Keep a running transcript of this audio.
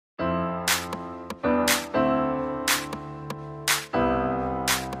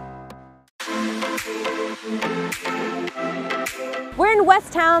in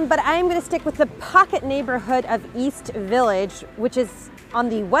West Town, but I'm going to stick with the pocket neighborhood of East Village, which is on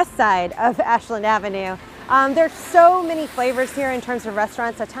the west side of Ashland Avenue. There's so many flavors here in terms of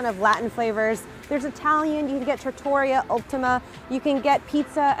restaurants, a ton of Latin flavors. There's Italian, you can get Trattoria, Ultima, you can get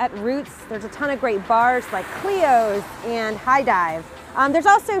pizza at Roots. There's a ton of great bars like Cleo's and High Dive. There's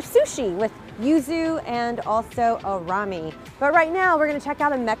also sushi with yuzu and also arami. But right now we're gonna check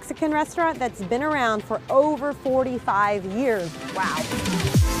out a Mexican restaurant that's been around for over 45 years. Wow.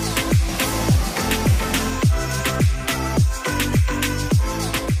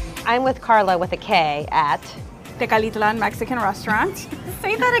 I'm with Carla with a K at Tecalitlan Mexican restaurant.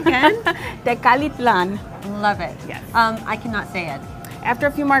 Say that again. Tecalitlan. Love it. Yes. I cannot say it. After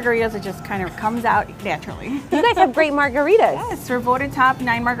a few margaritas, it just kind of comes out naturally. You guys have great margaritas. Yes, we're voted top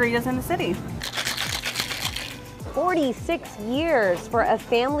 9 margaritas in the city. 46 years for a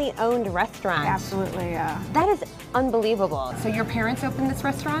family-owned restaurant. Absolutely, yeah. That is unbelievable. So your parents opened this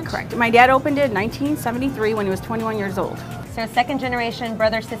restaurant? Correct. My dad opened it in 1973 when he was 21 years old. So second generation,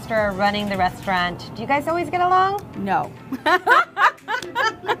 brother, sister are running the restaurant. Do you guys always get along? No.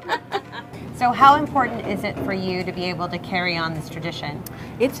 So how important is it for you to be able to carry on this tradition?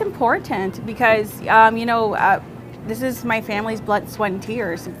 It's important because, this is my family's blood, sweat, and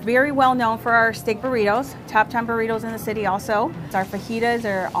tears. Very well known for our steak burritos, top 10 burritos in the city also. Our fajitas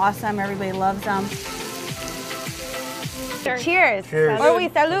are awesome, everybody loves them. Cheers. Cheers. Or we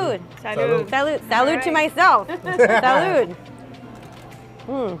salud. Salud. Salud. Salud to myself. Salud.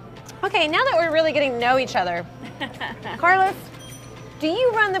 Okay, now that we're really getting to know each other, Carlos, do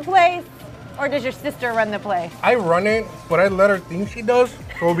you run the place or does your sister run the place? I run it, but I let her think she does, so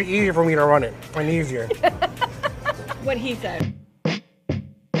it'll be easier for me to run it and easier. What he said.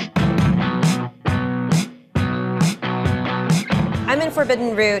 I'm in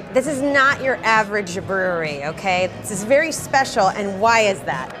Forbidden Root. This is not your average brewery, okay? This is very special, and why is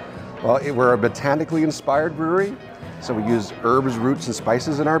that? Well, we're a botanically inspired brewery, so we use herbs, roots, and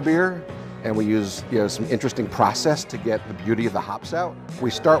spices in our beer, and we use some interesting process to get the beauty of the hops out. We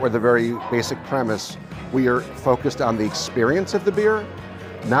start with a very basic premise. We are focused on the experience of the beer,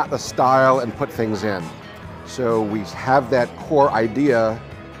 not the style and put things in. So we have that core idea,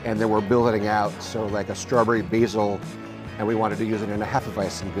 and then we're building out, so like a strawberry basil, and we wanted to use it in a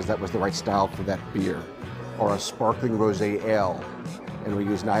Hefeweizen because that was the right style for that beer. Or a sparkling rosé ale, and we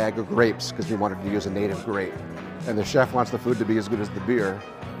use Niagara grapes because we wanted to use a native grape. And the chef wants the food to be as good as the beer,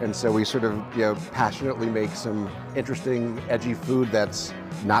 and so we sort of passionately make some interesting, edgy food that's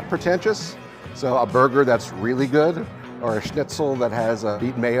not pretentious. So a burger that's really good, or a schnitzel that has a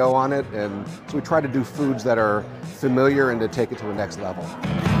beet mayo on it, and so we try to do foods that are familiar and to take it to the next level.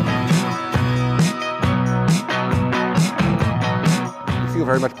 We feel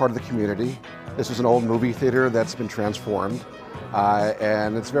very much part of the community. This is an old movie theater that's been transformed,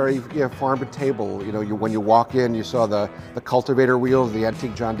 and it's very farm to table. When you walk in, you saw the cultivator wheels, the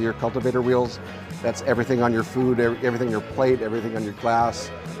antique John Deere cultivator wheels. That's everything on your food, everything on your plate, everything on your glass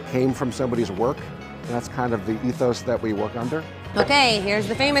came from somebody's work. And that's kind of the ethos that we work under. Okay, here's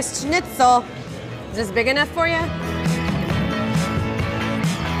the famous schnitzel. Is this big enough for you?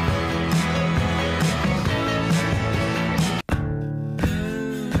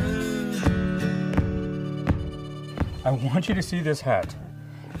 I want you to see this hat.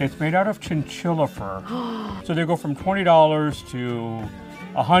 It's made out of chinchilla fur. So they go from $20 to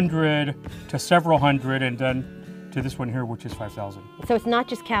 $100 to several hundred, and then to this one here, which is $5,000. So it's not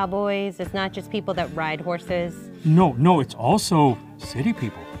just cowboys, it's not just people that ride horses. No, it's also city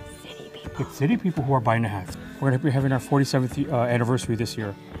people. City people. It's city people who are buying the hats. We're gonna be having our 47th anniversary this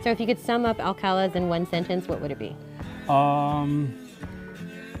year. So if you could sum up Alcala's in one sentence, what would it be?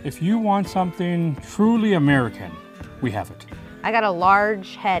 If you want something truly American, we have it. I got a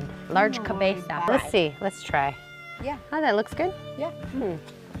large head, large cabeza. Let's see, let's try. Yeah. Oh, that looks good? Yeah. How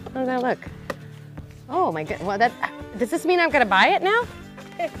does that look? Oh my god, well does this mean I'm gonna buy it now?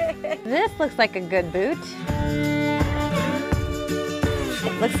 This looks like a good boot.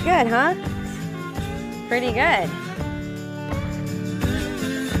 Looks good, huh? Pretty good.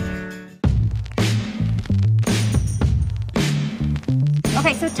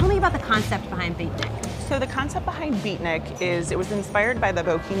 Okay, so tell me about the concept behind Beatnik. So the concept behind Beatnik is it was inspired by the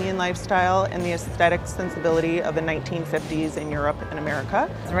bohemian lifestyle and the aesthetic sensibility of the 1950s in Europe and America.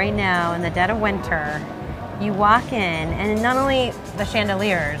 Right now, in the dead of winter, you walk in and not only the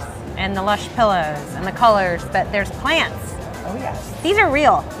chandeliers and the lush pillows and the colors, but there's plants. Oh yes. These are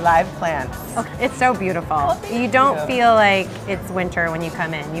real. Live plants. Okay. It's so beautiful. You don't feel like it's winter when you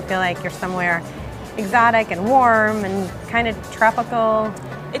come in. You feel like you're somewhere exotic and warm and kind of tropical.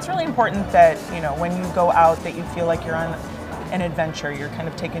 It's really important that, when you go out that you feel like you're on an adventure. You're kind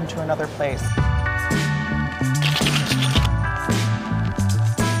of taken to another place.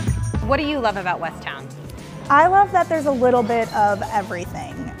 What do you love about Westtown? I love that there's a little bit of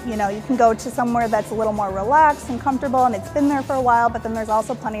everything. You know, you can go to somewhere that's a little more relaxed and comfortable and it's been there for a while, but then there's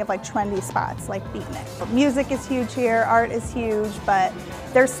also plenty of like trendy spots like Beatnik. Music is huge here, art is huge, but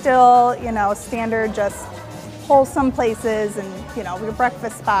there's still, you know, standard just wholesome places and, you know, your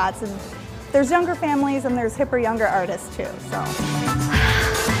breakfast spots, and there's younger families and there's hipper younger artists too, so.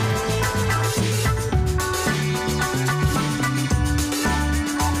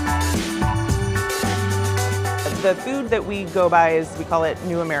 The food that we go by is, we call it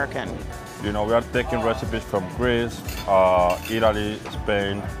New American. You know, we are taking recipes from Greece, Italy,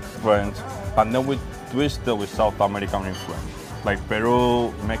 Spain, France, and then we twist it with South American influence, like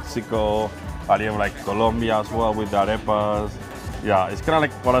Peru, Mexico, and even like Colombia as well with the arepas. Yeah, it's kind of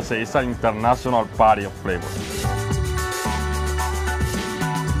like what I say, it's an international party of flavors.